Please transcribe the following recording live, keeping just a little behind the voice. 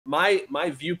my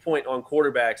viewpoint on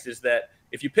quarterbacks is that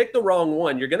if you pick the wrong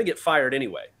one, you're going to get fired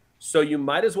anyway. So you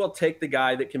might as well take the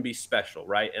guy that can be special,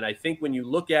 right? And I think when you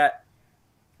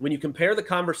compare the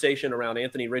conversation around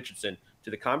Anthony Richardson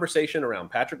to the conversation around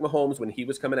Patrick Mahomes when he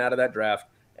was coming out of that draft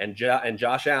and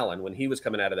Josh Allen when he was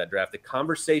coming out of that draft, the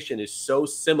conversation is so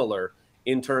similar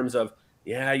in terms of,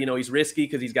 yeah, he's risky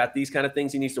because he's got these kind of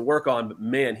things he needs to work on, but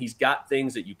man, he's got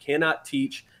things that you cannot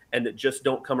teach and that just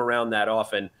don't come around that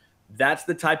often. That's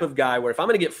the type of guy where if I'm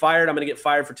going to get fired, I'm going to get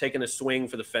fired for taking a swing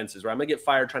for the fences, or I'm going to get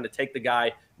fired trying to take the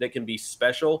guy that can be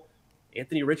special.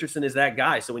 Anthony Richardson is that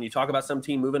guy. So when you talk about some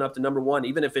team moving up to number one,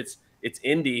 even if it's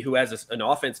Indy, who has an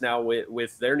offense now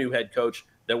with their new head coach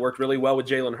that worked really well with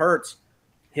Jalen Hurts,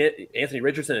 Anthony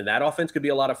Richardson in that offense could be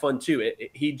a lot of fun too.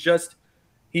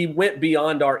 He went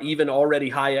beyond our even already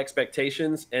high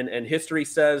expectations, and history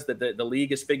says that the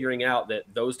league is figuring out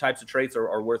that those types of traits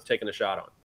are worth taking a shot on.